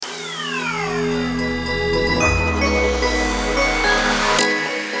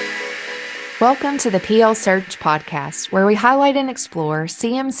Welcome to the PL Search podcast, where we highlight and explore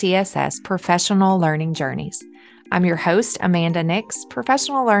CMCSS professional learning journeys. I'm your host, Amanda Nix,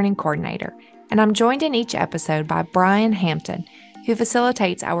 Professional Learning Coordinator, and I'm joined in each episode by Brian Hampton, who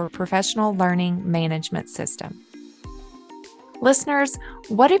facilitates our professional learning management system. Listeners,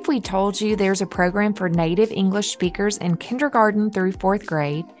 what if we told you there's a program for native English speakers in kindergarten through fourth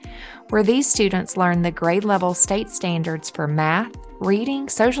grade, where these students learn the grade level state standards for math, reading,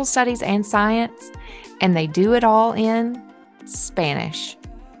 social studies, and science, and they do it all in Spanish?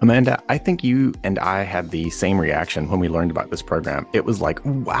 Amanda, I think you and I had the same reaction when we learned about this program. It was like,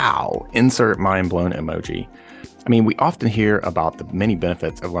 wow, insert mind blown emoji. I mean, we often hear about the many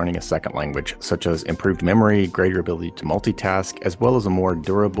benefits of learning a second language, such as improved memory, greater ability to multitask, as well as a more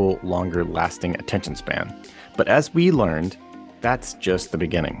durable, longer lasting attention span. But as we learned, that's just the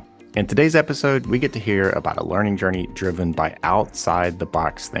beginning. In today's episode, we get to hear about a learning journey driven by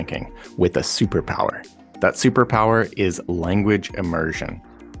outside-the-box thinking with a superpower. That superpower is language immersion.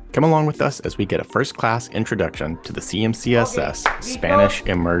 Come along with us as we get a first-class introduction to the CMCSS Spanish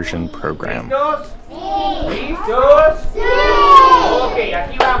Immersion Program. ¿Listos? Sí. Ok,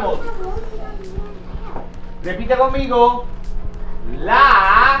 aquí vamos. Repite conmigo.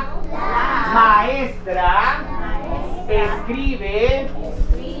 La maestra escribe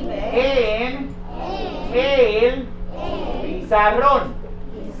en el pizarrón.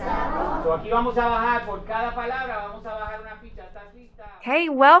 So, aquí vamos a bajar por cada palabra, vamos a bajar una ficha. ¿Estás lista? Hey,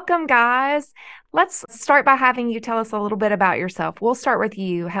 welcome, guys. Let's start by having you tell us a little bit about yourself. We'll start with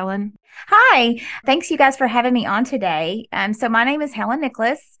you, Helen. Hi, thanks you guys for having me on today. So my name is Helen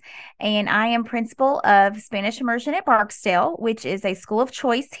Nicholas, and I am principal of Spanish Immersion at Barksdale, which is a school of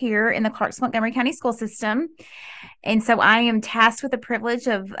choice here in the Clarks-Montgomery County school system. And so I am tasked with the privilege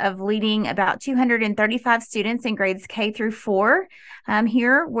of leading about 235 students in grades K through 4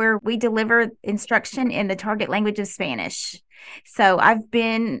 here, where we deliver instruction in the target language of Spanish. So I've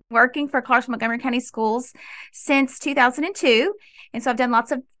been working for Clarks-Montgomery County Schools since 2002. And so I've done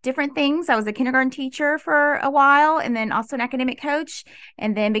lots of different things. I was a kindergarten teacher for a while, and then also an academic coach,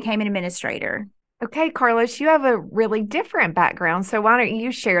 and then became an administrator. Okay, Carlos, you have a really different background, so why don't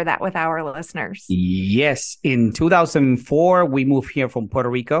you share that with our listeners? Yes, in 2004, we moved here from Puerto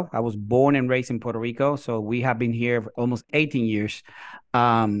Rico. I was born and raised in Puerto Rico, so we have been here for almost 18 years.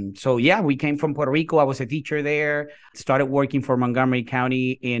 We came from Puerto Rico. I was a teacher there, started working for Montgomery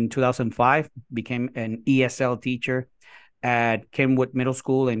County in 2005, became an ESL teacher at Kenwood Middle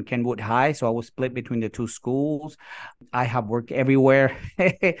School and Kenwood High. So I was split between the two schools. I have worked everywhere.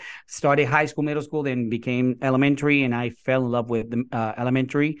 Started high school, middle school, then became elementary, and I fell in love with the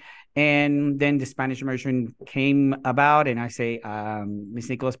elementary. And then the Spanish immersion came about, and I say, Miss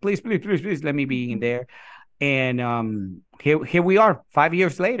Nicholas, please, let me be in there. And here we are, 5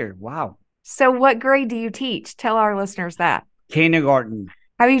 years later. Wow. So what grade do you teach? Tell our listeners that. Kindergarten.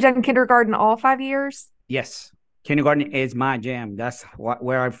 Have you done kindergarten all 5 years? Yes. Kindergarten is my jam. That's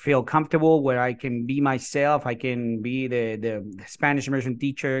where I feel comfortable, where I can be myself. I can be the Spanish immersion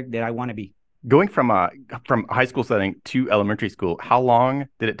teacher that I want to be. Going from high school setting to elementary school, how long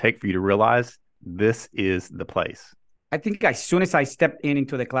did it take for you to realize this is the place? I think as soon as I stepped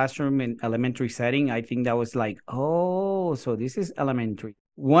into the classroom in elementary setting, I think that was like, oh, so this is elementary.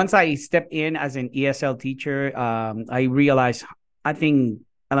 Once I stepped in as an ESL teacher, I realized, I think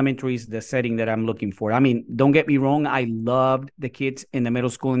elementary is the setting that I'm looking for. I mean, don't get me wrong. I loved the kids in the middle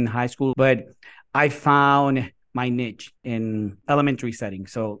school and high school, but I found my niche in elementary setting.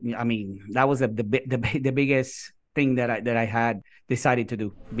 So, I mean, that was the biggest thing that I had decided to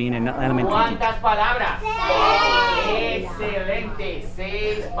do, being an elementary teacher. ¿Cuántas palabras? Excelente.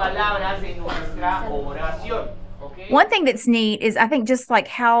 6 palabras en nuestra oración. One thing that's neat is I think just like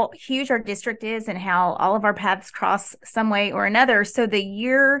how huge our district is and how all of our paths cross some way or another. So the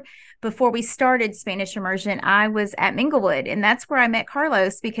year before we started Spanish Immersion, I was at Minglewood, and that's where I met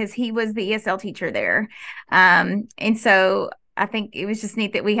Carlos because he was the ESL teacher there. And so I think it was just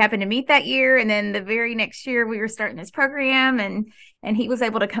neat that we happened to meet that year. And then the very next year we were starting this program, and he was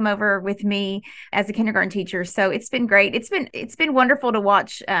able to come over with me as a kindergarten teacher. So it's been great. It's been wonderful to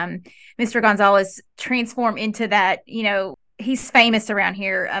watch Mr. Gonzalez transform into that, he's famous around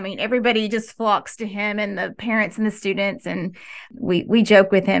here. I mean, everybody just flocks to him, and the parents and the students, and we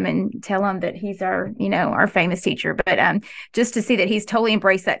joke with him and tell him that he's our famous teacher. But just to see that he's totally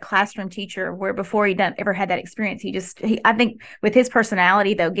embraced that classroom teacher, where before he ever had that experience, I think with his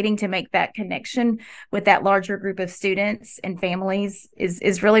personality, though, getting to make that connection with that larger group of students and families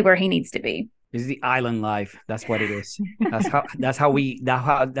is really where he needs to be. It's the island life. That's what it is. That's how we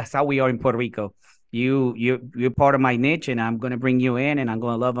are in Puerto Rico. You're part of my niche, and I'm going to bring you in, and I'm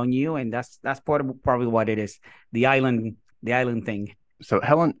going to love on you, and that's part of probably what it is, the island thing. So,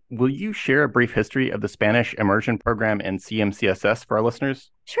 Helen, will you share a brief history of the Spanish Immersion Program in CMCSS for our listeners?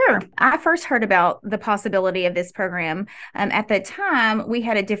 Sure. I first heard about the possibility of this program. At the time, we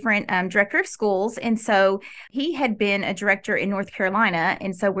had a different director of schools. And so he had been a director in North Carolina.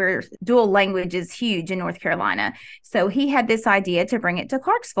 And so where dual language is huge in North Carolina. So he had this idea to bring it to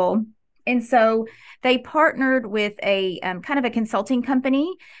Clarksville. And so they partnered with a kind of a consulting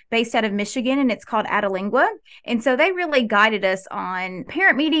company based out of Michigan, and it's called Adelingua. And so they really guided us on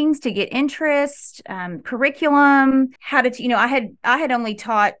parent meetings to get interest, curriculum, how to, I had only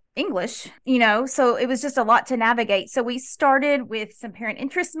taught English, so it was just a lot to navigate. So we started with some parent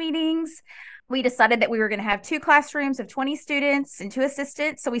interest meetings. We decided that we were going to have 2 classrooms of 20 students and 2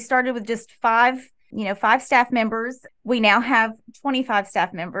 assistants. So we started with just 5 staff members. We now have 25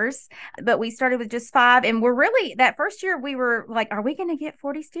 staff members, but we started with just 5. And we're really, that first year, we were like, are we going to get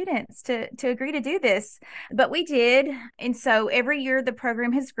 40 students to agree to do this? But we did. And so every year the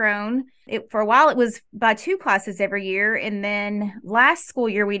program has grown. For a while, it was by 2 classes every year. And then last school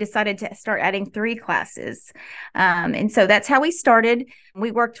year, we decided to start adding 3 classes. And so that's how we started.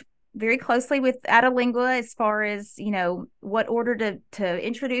 We worked very closely with Adelingua as far as, what order to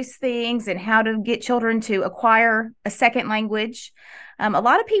introduce things and how to get children to acquire a second language. A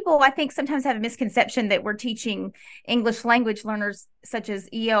lot of people, I think, sometimes have a misconception that we're teaching English language learners such as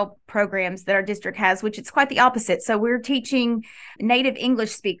EL programs that our district has, which it's quite the opposite. So we're teaching native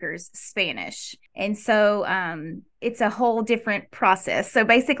English speakers Spanish. And so it's a whole different process. So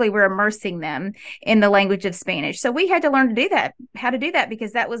basically, we're immersing them in the language of Spanish. So we had to learn how to do that,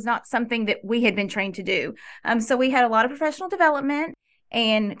 because that was not something that we had been trained to do. So we had a lot of professional development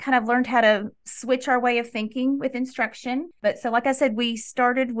and kind of learned how to switch our way of thinking with instruction. But so, like I said, we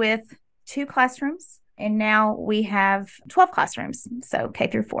started with 2 classrooms, and now we have 12 classrooms, so K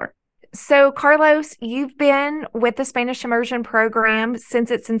through 4. So, Carlos, you've been with the Spanish Immersion Program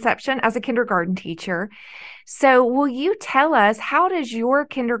since its inception as a kindergarten teacher. So will you tell us, how does your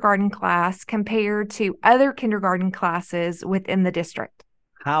kindergarten class compare to other kindergarten classes within the district?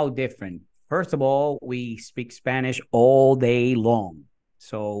 How different? First of all, we speak Spanish all day long.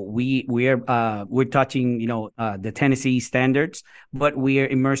 So we're touching, the Tennessee standards, but we are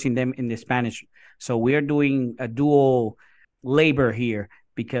immersing them in the Spanish. So we're doing a dual labor here,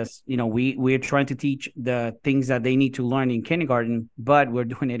 because, we're trying to teach the things that they need to learn in kindergarten, but we're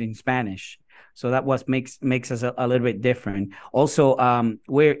doing it in Spanish. So that what makes us a little bit different. Also,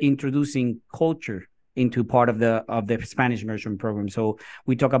 we're introducing culture into part of the Spanish immersion program. So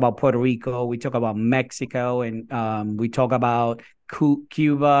we talk about Puerto Rico, we talk about Mexico, and we talk about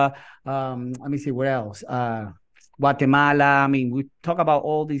Cuba. Let me see what else. Guatemala. I mean, we talk about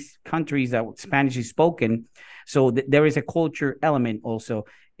all these countries that Spanish is spoken. So there is a culture element also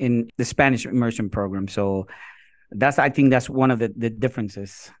in the Spanish immersion program. So I think that's one of the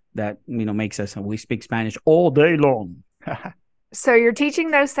differences that, makes us. We speak Spanish all day long. So you're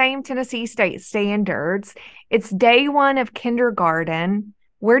teaching those same Tennessee state standards. It's day 1 of kindergarten.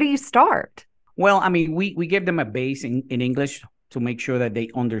 Where do you start? Well, I mean, we give them a base in English to make sure that they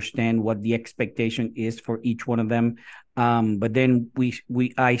understand what the expectation is for each one of them. But then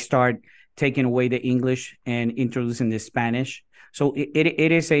I start taking away the English and introducing the Spanish. So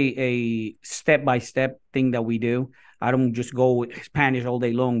it is a step-by-step thing that we do. I don't just go with Spanish all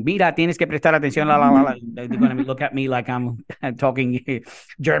day long. Mira, tienes que prestar atención. La, la, la, la. They're going to look at me like I'm talking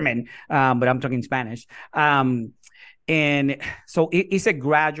German, but I'm talking Spanish. And so it's a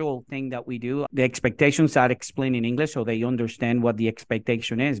gradual thing that we do. The expectations are explained in English so they understand what the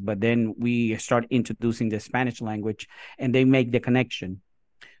expectation is. But then we start introducing the Spanish language and they make the connection.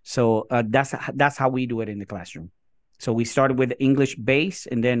 So that's how we do it in the classroom. So we started with the English base,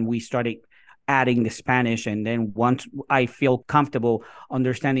 and then we started adding the Spanish. And then once I feel comfortable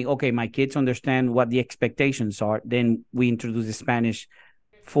understanding, okay, my kids understand what the expectations are, then we introduce the Spanish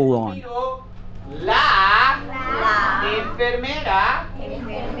full on. La enfermera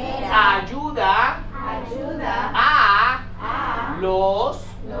ayuda a los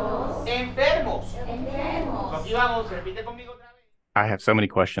enfermos. So aquí vamos, repite conmigo otra vez. I have so many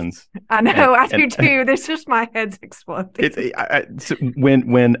questions. I know, I do too. There's just my head's exploding. So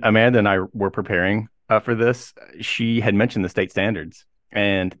when Amanda and I were preparing for this, she had mentioned the state standards.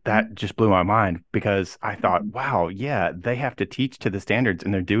 And that just blew my mind, because I thought, wow, yeah, they have to teach to the standards,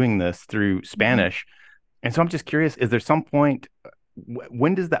 and they're doing this through Spanish. And so I'm just curious, is there some point,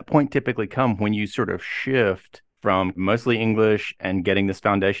 when does that point typically come, when you sort of shift from mostly English and getting this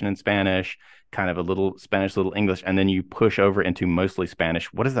foundation in Spanish kind of a little Spanish, little English, and then you push over into mostly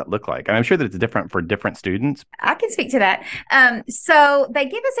Spanish. What does that look like? I'm sure that it's different for different students. I can speak to that. So they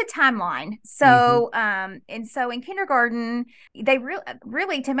give us a timeline. So, and so in kindergarten, they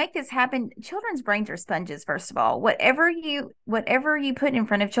really, to make this happen, children's brains are sponges, first of all. Whatever you put in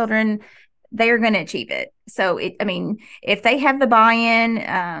front of children, they are going to achieve it. So if they have the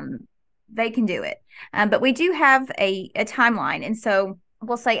buy-in, they can do it. But we do have a timeline. And so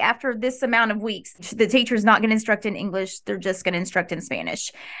we'll say after this amount of weeks, the teacher's not going to instruct in English. They're just going to instruct in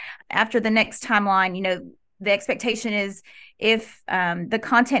Spanish. After the next timeline, the expectation is if the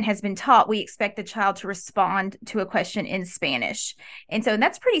content has been taught, we expect the child to respond to a question in Spanish. And so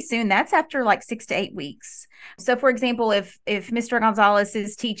that's pretty soon. That's after like 6 to 8 weeks. So, for example, if Mr. Gonzalez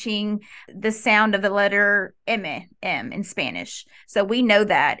is teaching the sound of the letter M in Spanish, so we know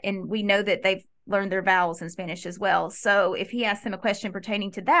that, and we know that they've learned their vowels in Spanish as well. So if he asks them a question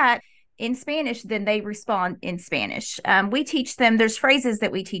pertaining to that in Spanish, then they respond in Spanish. We teach them, there's phrases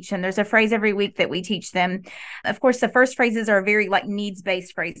that we teach them. There's a phrase every week that we teach them. Of course, the first phrases are very like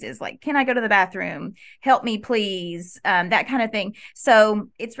needs-based phrases, like, can I go to the bathroom? Help me, please. That kind of thing. So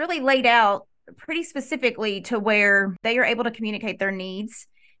it's really laid out pretty specifically to where they are able to communicate their needs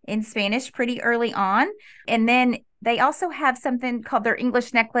in Spanish pretty early on. And then they also have something called their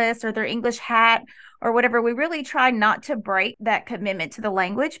English necklace or their English hat or whatever. We really try not to break that commitment to the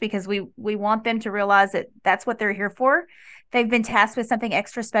language because we want them to realize that that's what they're here for. They've been tasked with something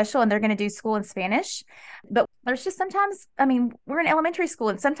extra special and they're going to do school in Spanish. But there's just sometimes, we're in elementary school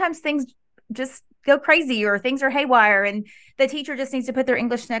and sometimes things just go crazy or things are haywire and the teacher just needs to put their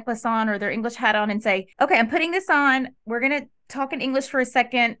English necklace on or their English hat on and say, okay, I'm putting this on. We're going to talk in English for a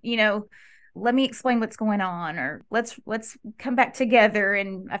second, let me explain what's going on, or let's come back together.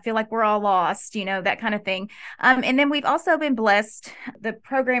 And I feel like we're all lost, that kind of thing. And then we've also been blessed. The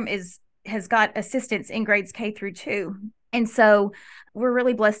program has got assistants in grades K through 2. And so we're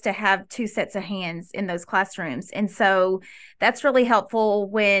really blessed to have 2 sets of hands in those classrooms. And so that's really helpful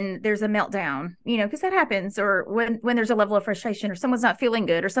when there's a meltdown, because that happens, or when there's a level of frustration or someone's not feeling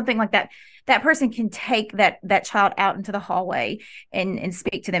good or something like that. That person can take that child out into the hallway and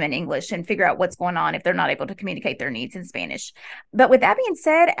speak to them in English and figure out what's going on if they're not able to communicate their needs in Spanish. But with that being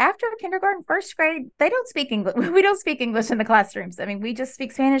said, after kindergarten, first grade, they don't speak English. We don't speak English in the classrooms. We just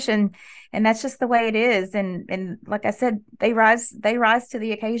speak Spanish and that's just the way it is. And like I said, they rise to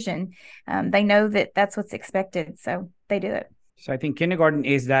the occasion. They know that that's what's expected, so they do it. So I think kindergarten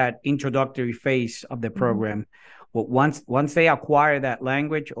is that introductory phase of the program. Well, once they acquire that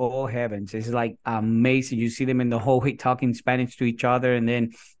language, oh heavens, it's like amazing. You see them in the hallway talking Spanish to each other, and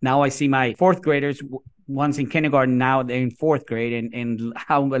then now I see my 4th graders. Once in kindergarten, now they're in 4th grade, and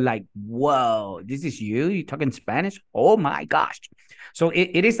how like, whoa, this is you're talking Spanish? Oh my gosh! So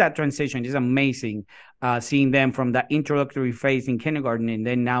it is that transition. It's amazing seeing them from that introductory phase in kindergarten, and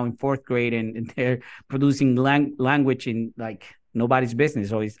then now in 4th grade, and they're producing language in like nobody's business.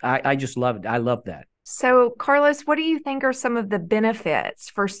 So I just love it. I love that. So, Carlos, what do you think are some of the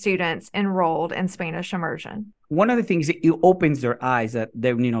benefits for students enrolled in Spanish immersion? One of the things, it opens their eyes that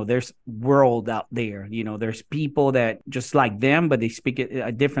there's world out there. There's people that just like them, but they speak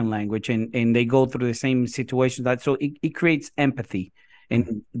a different language and they go through the same situations. So it creates empathy.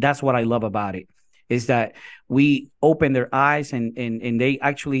 And that's what I love about it, is that we open their eyes and they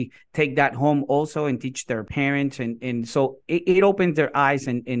actually take that home also and teach their parents. And so it opens their eyes.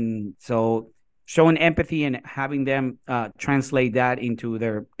 And so showing empathy and having them translate that into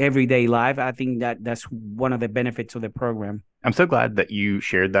their everyday life, I think that's one of the benefits of the program. I'm so glad that you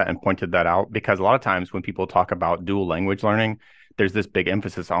shared that and pointed that out, because a lot of times when people talk about dual language learning, there's this big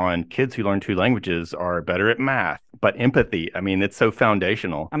emphasis on kids who learn 2 languages are better at math. But empathy, it's so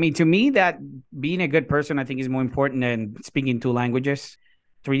foundational. To me, that being a good person, I think, is more important than speaking 2 languages.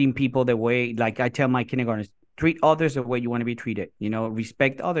 Treating people the way, like I tell my kindergartners, treat others the way you want to be treated.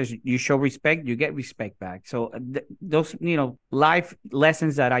 Respect others. You show respect, you get respect back. So those, life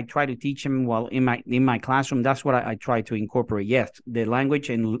lessons that I try to teach them while in my classroom, that's what I try to incorporate. Yes, the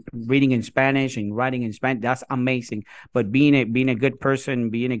language and reading in Spanish and writing in Spanish, that's amazing. But being a good person,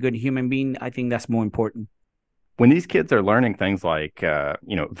 being a good human being, I think that's more important. When these kids are learning things like,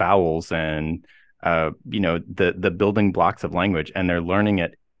 vowels and, the building blocks of language, and they're learning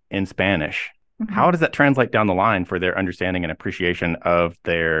it in Spanish, how does that translate down the line for their understanding and appreciation of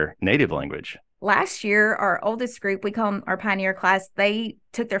their native language? last year, our oldest group, we call them our pioneer class, they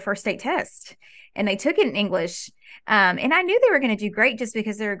took their first state test and they took it in English. And I knew they were going to do great just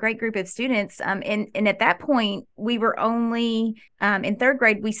because they're a great group of students. And at that point, we were only in third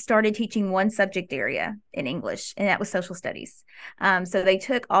grade, we started teaching one subject area in English, and that was social studies. So they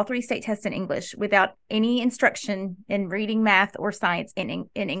took all 3 state tests in English without any instruction in reading, math, or science in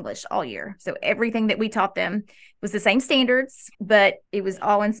English all year. So everything that we taught them was the same standards, but it was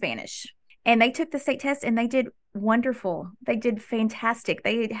all in Spanish. And they took the state test and they did wonderful. They did fantastic.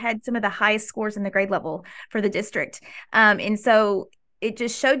 They had some of the highest scores in the grade level for the district. And so it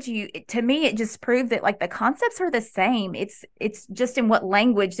just showed you, to me, it just proved that like the concepts are the same. It's just in what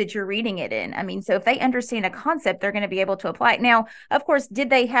language that you're reading it in. I mean, so if they understand a concept, they're going to be able to apply it. Now, of course, did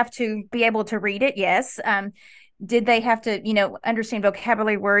they have to be able to read it? Yes. Did they have to, understand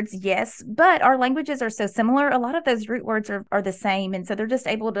vocabulary words? Yes. But our languages are so similar. A lot of those root words are the same. And so they're just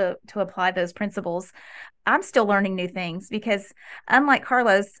able to apply those principles. I'm still learning new things because unlike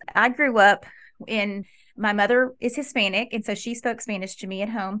Carlos, I grew up my mother is Hispanic. And so she spoke Spanish to me at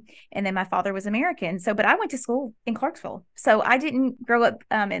home. And then my father was American. But I went to school in Clarksville. So I didn't grow up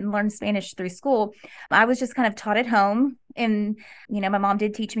and learn Spanish through school. I was just kind of taught at home. And, my mom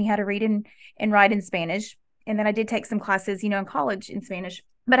did teach me how to read and write in Spanish. And then I did take some classes, in college in Spanish,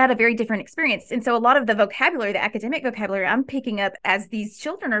 but I had a very different experience. And so a lot of the vocabulary, the academic vocabulary, I'm picking up as these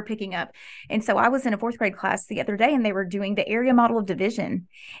children are picking up. And so I was in a 4th grade class the other day and they were doing the area model of division.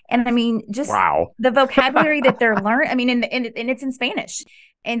 And I mean, just wow. The vocabulary that they're learning, I mean, and it's in Spanish.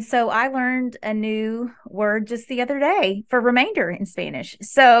 And so I learned a new word just the other day for remainder in Spanish.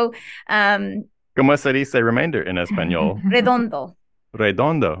 So, ¿Cómo se dice remainder en español? Redondo.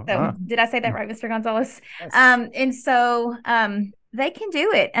 Redondo. So, Did I say that right, Mr. Gonzalez? Yes. And so they can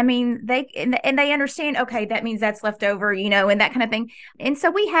do it. I mean, they understand, okay, that means that's left over, and that kind of thing. And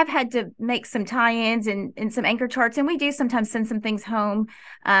so we have had to make some tie-ins and some anchor charts. And we do sometimes send some things home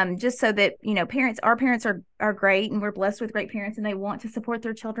just so that, our parents are great and we're blessed with great parents and they want to support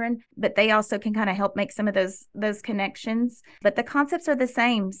their children, but they also can kind of help make some of those connections. But the concepts are the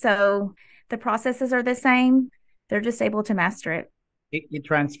same. So the processes are the same. They're just able to master it. It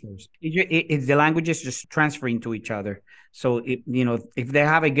transfers. It's the languages just transferring to each other. So, if they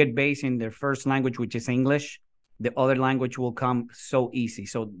have a good base in their first language, which is English, the other language will come so easy.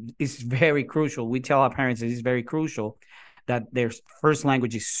 So it's very crucial. We tell our parents it's very crucial that their first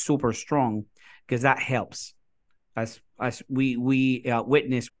language is super strong because that helps. As we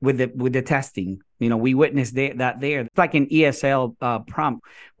witness with the testing, we witness that there. It's like an ESL prompt.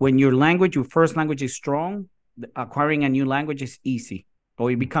 When your first language is strong, acquiring a new language is easy,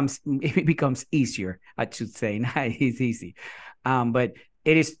 or it becomes easier, I should say. Not it's easy, but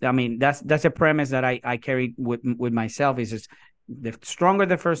it is. I mean, that's a premise that I carry with myself. Is just the stronger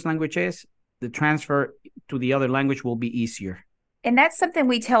the first language is, the transfer to the other language will be easier. And that's something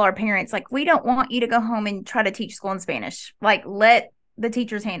we tell our parents. Like, we don't want you to go home and try to teach school in Spanish. Like, let the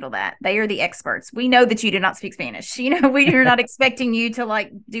teachers handle that. They are the experts. We know that you do not speak Spanish. We are not expecting you to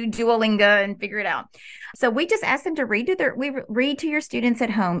like do Duolingo and figure it out. So we just ask them to read to your students at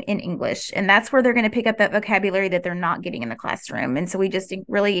home in English. And that's where they're going to pick up that vocabulary that they're not getting in the classroom. And so we just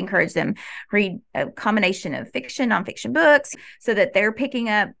really encourage them read a combination of fiction, nonfiction books so that they're picking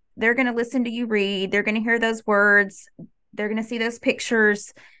up, they're going to listen to you read. They're going to hear those words. They're going to see those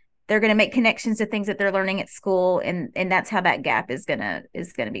pictures. They're going to make connections to things that they're learning at school. And that's how that gap is going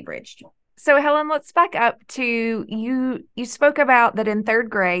to be bridged. So Helen, let's back up to you. You spoke about that in third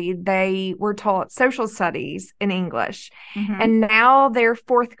grade, they were taught social studies in English, and now they're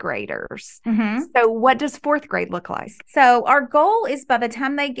 4th graders. So what does 4th grade look like? So our goal is by the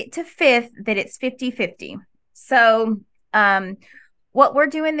time they get to 5th, that it's 50-50. So what we're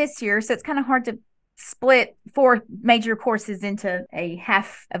doing this year, so it's kind of hard to split 4 major courses into a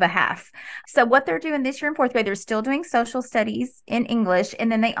half of a half. So what they're doing this year in 4th grade, they're still doing social studies in English.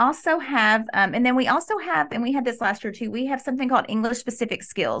 And then they also have, and we had this last year too, we have something called English specific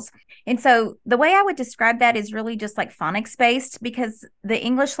skills. And so the way I would describe that is really just like phonics based, because the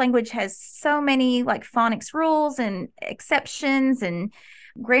English language has so many like phonics rules and exceptions and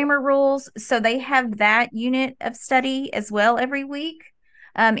grammar rules. So they have that unit of study as well every week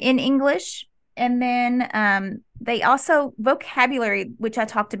in English. And then they also, vocabulary, which I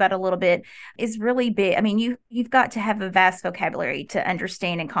talked about a little bit, is really big. I mean, you've got to have a vast vocabulary to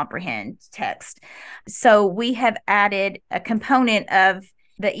understand and comprehend text. So we have added a component of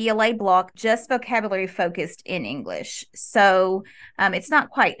the ELA block, just vocabulary focused in English. So it's not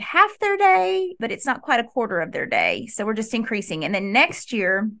quite half their day, but it's not quite a quarter of their day. So we're just increasing. And then next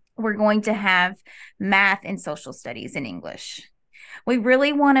year, we're going to have math and social studies in English. We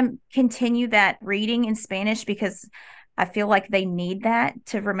really want to continue that reading in Spanish because I feel like they need that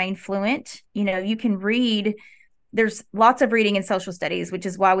to remain fluent. You can read. There's lots of reading in social studies, which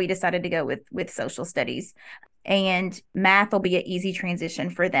is why we decided to go with social studies. And math will be an easy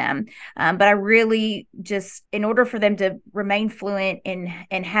transition for them. But I really just, in order for them to remain fluent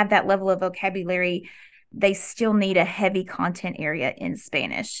and have that level of vocabulary, they still need a heavy content area in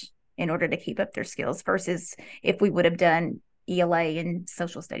Spanish in order to keep up their skills versus if we would have done ELA and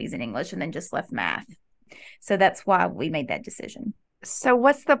social studies in English and then just left math. So that's why we made that decision. So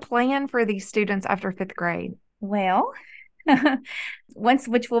what's the plan for these students after 5th grade? Well,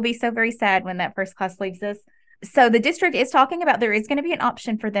 which will be so very sad when that first class leaves us. So the district is talking about there is going to be an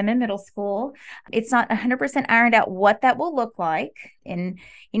option for them in middle school. It's not 100% ironed out what that will look like. And,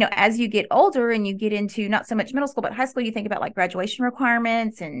 as you get older and you get into not so much middle school, but high school, you think about like graduation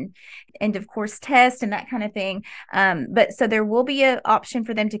requirements and end of course test and that kind of thing. But so there will be an option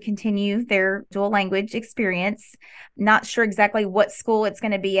for them to continue their dual language experience. Not sure exactly what school it's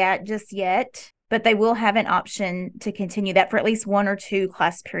going to be at just yet, but they will have an option to continue that for at least 1 or 2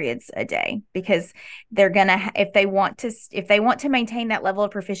 class periods a day, because they're going to, if they want to maintain that level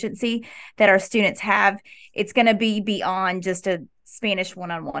of proficiency that our students have, it's going to be beyond just a Spanish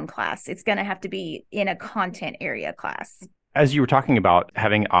one-on-one class. It's going to have to be in a content area class. As you were talking about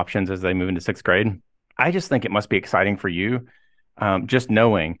having options as they move into 6th grade, I just think it must be exciting for you, just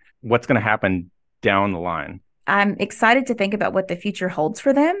knowing what's going to happen down the line. I'm excited to think about what the future holds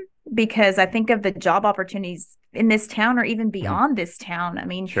for them, because I think of the job opportunities in this town or even beyond this town. I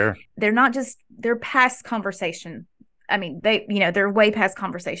mean, sure, they're past conversation. I mean, they're way past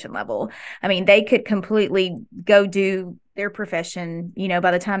conversation level. I mean, they could completely go do their profession,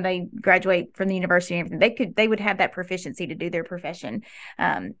 by the time they graduate from the university and everything, they would have that proficiency to do their profession,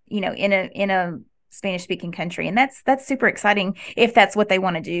 in a Spanish speaking country. And that's super exciting if that's what they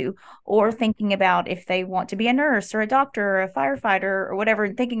want to do, or thinking about if they want to be a nurse or a doctor or a firefighter or whatever,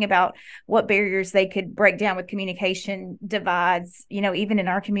 and thinking about what barriers they could break down with communication divides, even in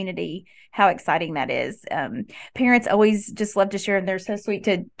our community, how exciting that is. Parents always just love to share, and they're so sweet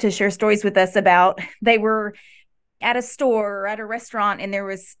to share stories with us about they were at a store or at a restaurant and there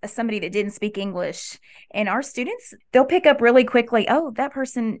was somebody that didn't speak English, and our students, they'll pick up really quickly, oh, that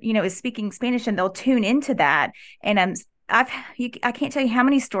person, is speaking Spanish, and they'll tune into that. And I can't tell you how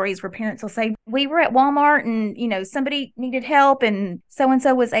many stories where parents will say, we were at Walmart and, somebody needed help and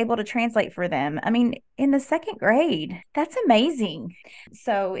so-and-so was able to translate for them. I mean, in the 2nd grade, that's amazing.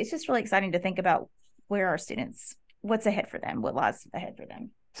 So it's just really exciting to think about where our students, what's ahead for them, what lies ahead for them.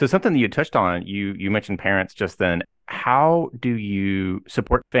 So something that you touched on, you mentioned parents just then. How do you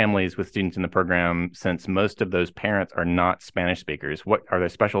support families with students in the program, since most of those parents are not Spanish speakers? What are there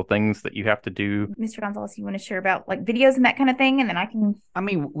special things that you have to do? Mr. Gonzalez, you want to share about like videos and that kind of thing? And then I can... I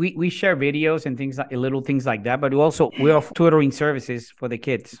mean, we share videos and things like little things like that, but we offer tutoring services for the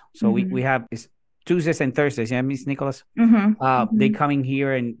kids. So we have Tuesdays and Thursdays, yeah, Miss Nicholas. They come in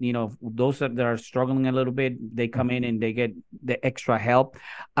here, and those that are struggling a little bit, they come in and they get the extra help.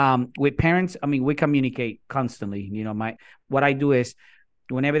 With parents, I mean, we communicate constantly. What I do is,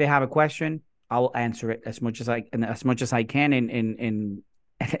 whenever they have a question, I will answer it as much as I can, in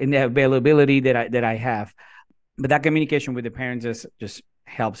the availability that I have. But that communication with the parents just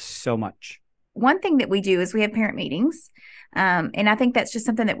helps so much. One thing that we do is we have parent meetings. And I think that's just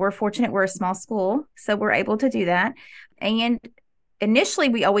something that we're fortunate. We're a small school, so we're able to do that. And initially,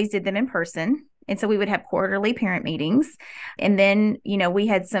 we always did them in person. And so we would have quarterly parent meetings. And then, we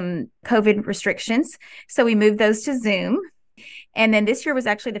had some COVID restrictions, so we moved those to Zoom. And then this year was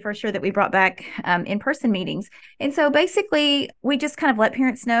actually the first year that we brought back in-person meetings. And so basically, we just kind of let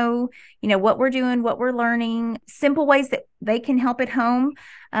parents know, what we're doing, what we're learning, simple ways that they can help at home.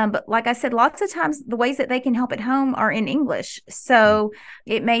 But like I said, lots of times the ways that they can help at home are in English. So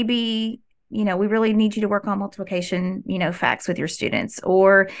it may be, we really need you to work on multiplication, facts with your students.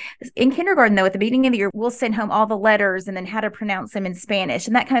 Or in kindergarten, though, at the beginning of the year, we'll send home all the letters and then how to pronounce them in Spanish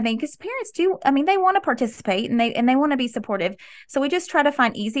and that kind of thing. Because parents do, they want to participate and they want to be supportive. So we just try to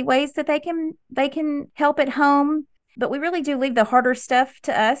find easy ways that they can help at home. But we really do leave the harder stuff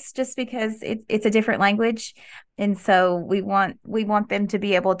to us, just because it's a different language. And so we want them to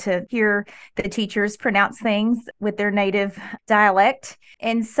be able to hear the teachers pronounce things with their native dialect.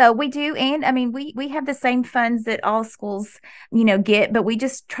 And so we do. And we have the same funds that all schools, get, but we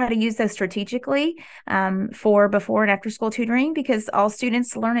just try to use those strategically for before and after school tutoring, because all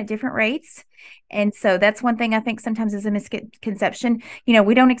students learn at different rates. And so that's one thing I think sometimes is a misconception.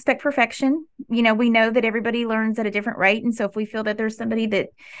 We don't expect perfection. We know that everybody learns at a different rate. And so if we feel that there's somebody that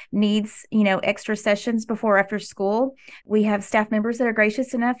needs, extra sessions before or after school. We have staff members that are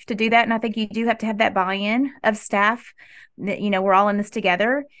gracious enough to do that. And I think you do have to have that buy-in of staff that, we're all in this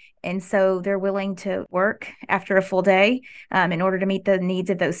together. And so they're willing to work after a full day in order to meet the needs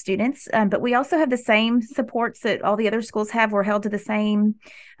of those students. But we also have the same supports that all the other schools have. We're held to the same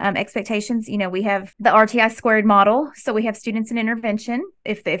expectations. We have the RTI squared model. So we have students in intervention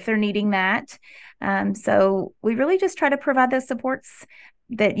if they're needing that. So we really just try to provide those supports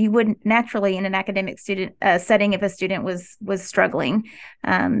that you wouldn't naturally in an academic student setting if a student was struggling.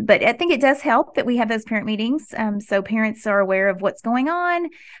 But I think it does help that we have those parent meetings. So parents are aware of what's going on.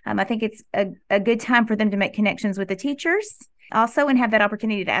 I think it's a good time for them to make connections with the teachers also and have that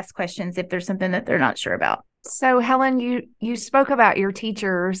opportunity to ask questions if there's something that they're not sure about. So Helen, you spoke about your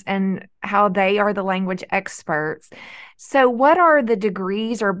teachers and how they are the language experts. So what are the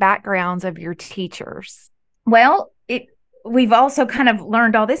degrees or backgrounds of your teachers? Well, we've also kind of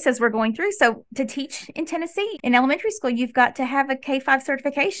learned all this as we're going through. So to teach in Tennessee, in elementary school, you've got to have a K-5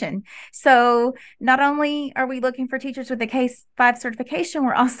 certification. So not only are we looking for teachers with a K-5 certification,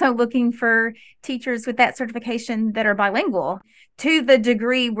 we're also looking for teachers with that certification that are bilingual to the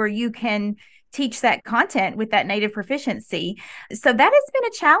degree where you can teach that content with that native proficiency. So that has been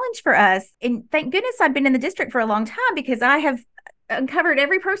a challenge for us. And thank goodness I've been in the district for a long time because I have uncovered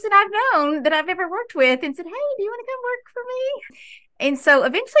every person I've known that I've ever worked with and said, hey, do you want to come work for me? And so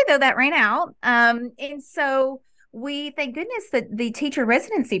eventually, though, that ran out. And so we, thank goodness that the teacher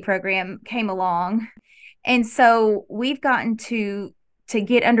residency program came along. And so we've gotten to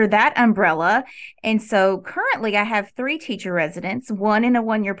get under that umbrella. And so currently I have 3 teacher residents, 1 in a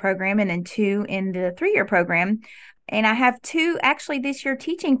 1-year program and then 2 in the 3-year program. And I have 2 actually this year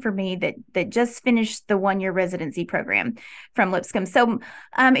teaching for me that just finished the 1-year residency program from Lipscomb. So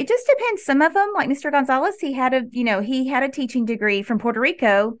it just depends. Some of them, like Mr. Gonzalez, he had a teaching degree from Puerto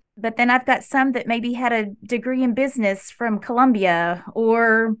Rico, but then I've got some that maybe had a degree in business from Colombia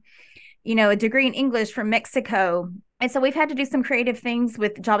or, a degree in English from Mexico. And so we've had to do some creative things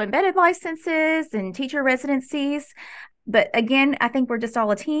with job embedded licenses and teacher residencies. But again, I think we're just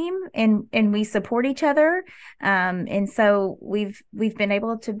all a team and we support each other. And so we've been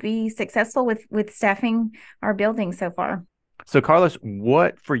able to be successful with staffing our building so far. So Carlos,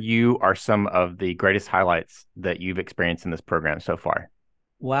 what for you are some of the greatest highlights that you've experienced in this program so far?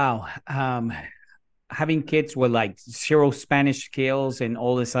 Wow. Having kids with like 0 Spanish skills and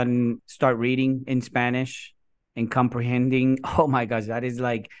all of a sudden start reading in Spanish and comprehending. Oh my gosh,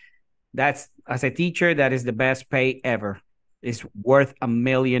 that's as a teacher, that is the best pay ever. It's worth $1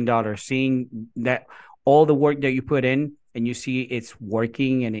 million. Seeing that all the work that you put in and you see it's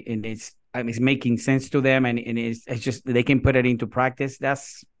working and it's making sense to them and it's just they can put it into practice.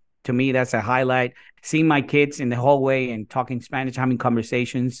 To me, that's a highlight. Seeing my kids in the hallway and talking Spanish, having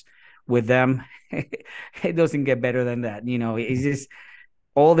conversations with them, it doesn't get better than that. It's just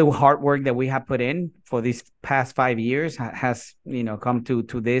all the hard work that we have put in for these past 5 years has, come to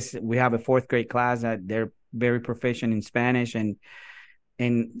this. We have a 4th grade class that they're very proficient in Spanish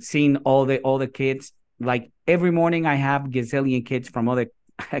and seeing all the kids, like every morning I have gazillion kids from other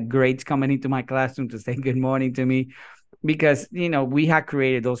grades coming into my classroom to say good morning to me because, we have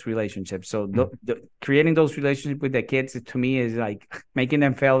created those relationships. So creating those relationships with the kids, to me, is like making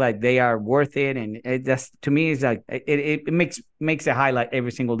them feel like they are worth it. And it just, to me, is like, it makes a highlight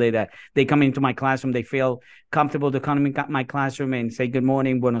every single day that they come into my classroom. They feel comfortable to come in my classroom and say good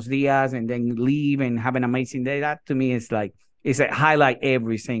morning, buenos dias, and then leave and have an amazing day. That to me is like, it's a highlight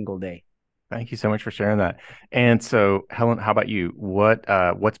every single day. Thank you so much for sharing that. And so, Helen, how about you?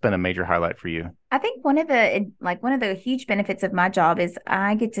 What's been a major highlight for you? I think one of the huge benefits of my job is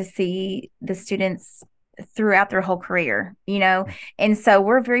I get to see the students throughout their whole career, and so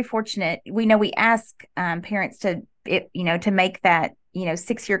we're very fortunate. We ask parents to make that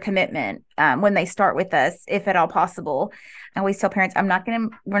 6-year commitment when they start with us, if at all possible. I always tell parents, we're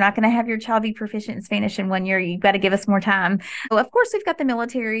not going to have your child be proficient in Spanish in 1 year. You've got to give us more time. Well, of course, we've got the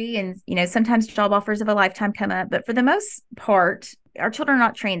military and, sometimes job offers of a lifetime come up. But for the most part, our children are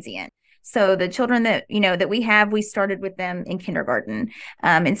not transient. So the children that, that we started with them in kindergarten.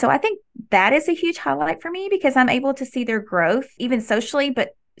 And so I think that is a huge highlight for me because I'm able to see their growth, even socially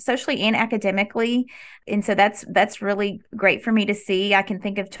and academically. And so that's really great for me to see. I can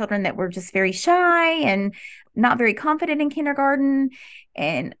think of children that were just very shy and not very confident in kindergarten.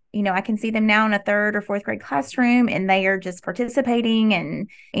 And, I can see them now in a 3rd or 4th grade classroom, and they are just participating and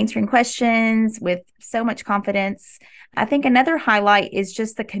answering questions with so much confidence. I think another highlight is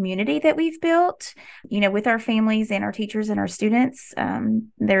just the community that we've built, with our families and our teachers and our students.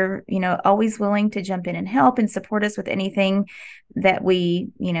 They're, always willing to jump in and help and support us with anything that we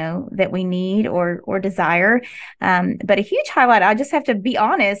need or desire. But a huge highlight, I just have to be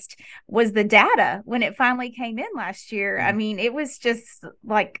honest, was the data when it finally came in last year. I mean, it was just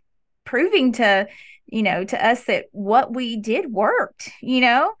like proving to us that what we did worked,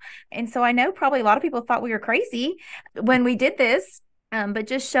 and so I know probably a lot of people thought we were crazy when we did this. But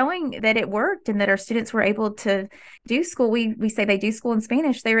just showing that it worked and that our students were able to do school. We say they do school in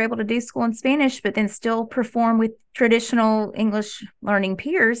Spanish. They were able to do school in Spanish, but then still perform with traditional English learning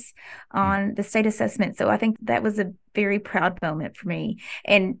peers on the state assessment. So I think that was a very proud moment for me,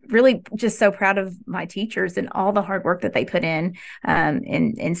 and really just so proud of my teachers and all the hard work that they put in,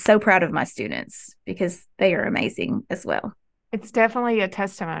 and so proud of my students because they are amazing as well. It's definitely a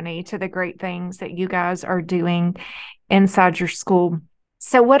testimony to the great things that you guys are doing inside your school.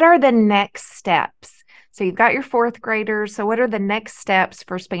 So what are the next steps? So you've got your fourth graders. So what are the next steps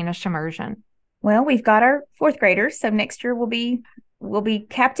for Spanish immersion? Well, we've got our fourth graders. So next year we'll be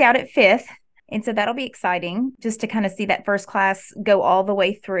capped out at fifth. And so that'll be exciting just to kind of see that first class go all the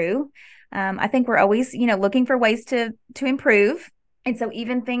way through. I think we're always, looking for ways to improve. And so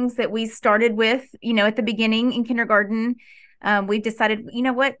even things that we started with, at the beginning in kindergarten, we've decided,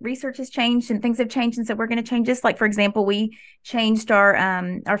 what, research has changed and things have changed. And so we're going to change this. Like, for example, we changed our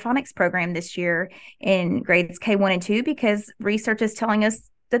phonics program this year in grades K1 and 2 because research is telling us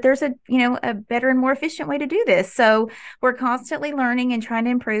that there's a better and more efficient way to do this. So we're constantly learning and trying to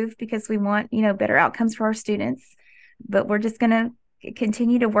improve because we want, better outcomes for our students. But we're just going to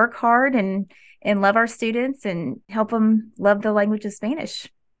continue to work hard and love our students and help them love the language of Spanish.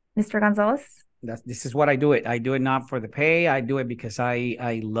 Mr. Gonzalez? This is what I do it. I do it not for the pay. I do it because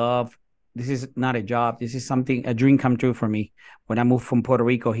I love, this is not a job. This is a dream come true for me. When I moved from Puerto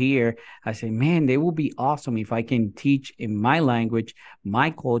Rico here, I say, man, they will be awesome if I can teach in my language,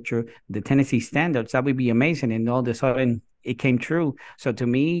 my culture, the Tennessee standards. That would be amazing. And all of a sudden it came true. So to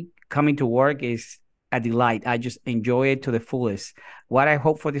me, coming to work is a delight. I just enjoy it to the fullest. What I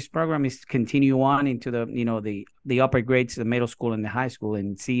hope for this program is to continue on into the upper grades, the middle school and the high school,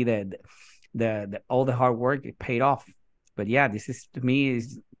 and see that all the hard work, it paid off. But yeah, this is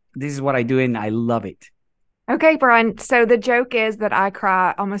what I do and I love it. Okay, Brian. So the joke is that I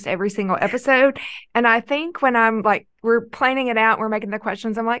cry almost every single episode. And I think when I'm like, we're planning it out, we're making the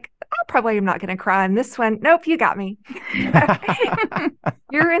questions, I'm like, I probably am not going to cry in this one. Nope, you got me.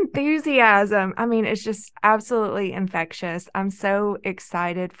 Your enthusiasm, I mean, it's just absolutely infectious. I'm so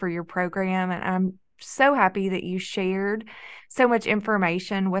excited for your program, and I'm so happy that you shared so much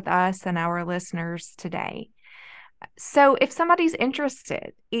information with us and our listeners today. So if somebody's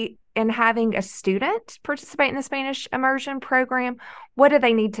interested in having a student participate in the Spanish immersion program, what do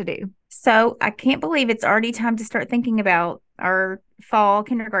they need to do? So I can't believe it's already time to start thinking about our fall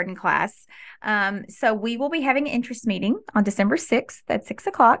kindergarten class. So we will be having an interest meeting on December 6th at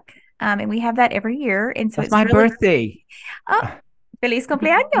 6:00. And we have that every year. And so it's my birthday. Oh, feliz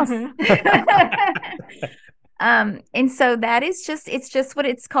cumpleaños. And so that is it's just what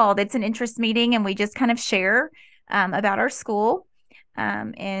it's called. It's an interest meeting, and we just kind of share about our school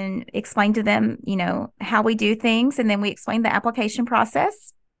and explain to them, how we do things. And then we explain the application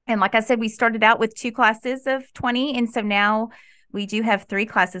process. And like I said, we started out with 2 classes of 20. And so now we do have 3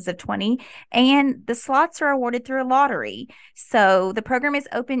 classes of 20, and the slots are awarded through a lottery. So the program is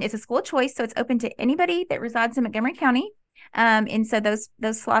open. It's a school choice. So it's open to anybody that resides in Montgomery County. And so those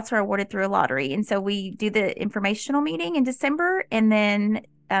slots are awarded through a lottery. And so we do the informational meeting in December, and then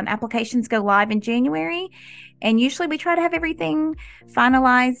applications go live in January. And usually we try to have everything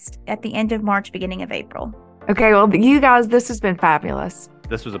finalized at the end of March, beginning of April. Okay, well, you guys, this has been fabulous.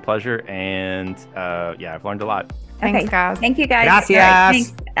 This was a pleasure, and I've learned a lot. Thanks, guys. Thank you, guys. Gracias. Right,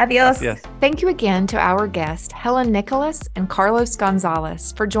 thanks. Adios. Gracias. Thank you again to our guests, Helen Nicholas and Carlos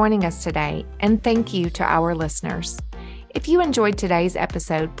Gonzalez, for joining us today. And thank you to our listeners. If you enjoyed today's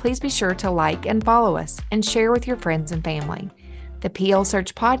episode, please be sure to like and follow us and share with your friends and family. The PL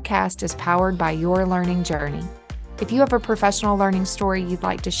Search podcast is powered by your learning journey. If you have a professional learning story you'd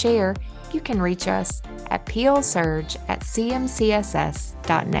like to share, you can reach us at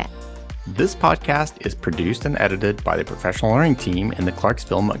plsurge@cmcss.net. This podcast is produced and edited by the professional learning team in the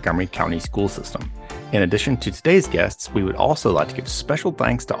Clarksville-Montgomery County School System. In addition to today's guests, we would also like to give special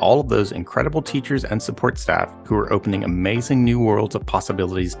thanks to all of those incredible teachers and support staff who are opening amazing new worlds of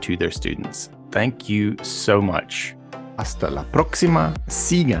possibilities to their students. Thank you so much. Hasta la próxima,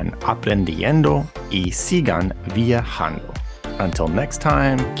 sigan aprendiendo y sigan viajando. Until next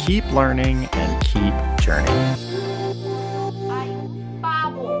time, keep learning and keep journeying.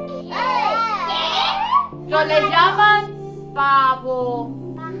 Lo le llaman pavo.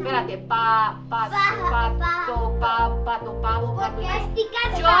 Espérate, pato, pavo, pato.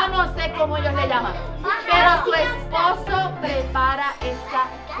 Yo no sé cómo ellos le llaman. Pero tu esposo prepara esta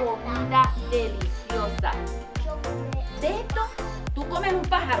comida deliciosa. De esto, tú comes un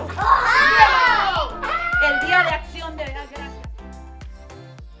pájaro. El día de acción de gracias.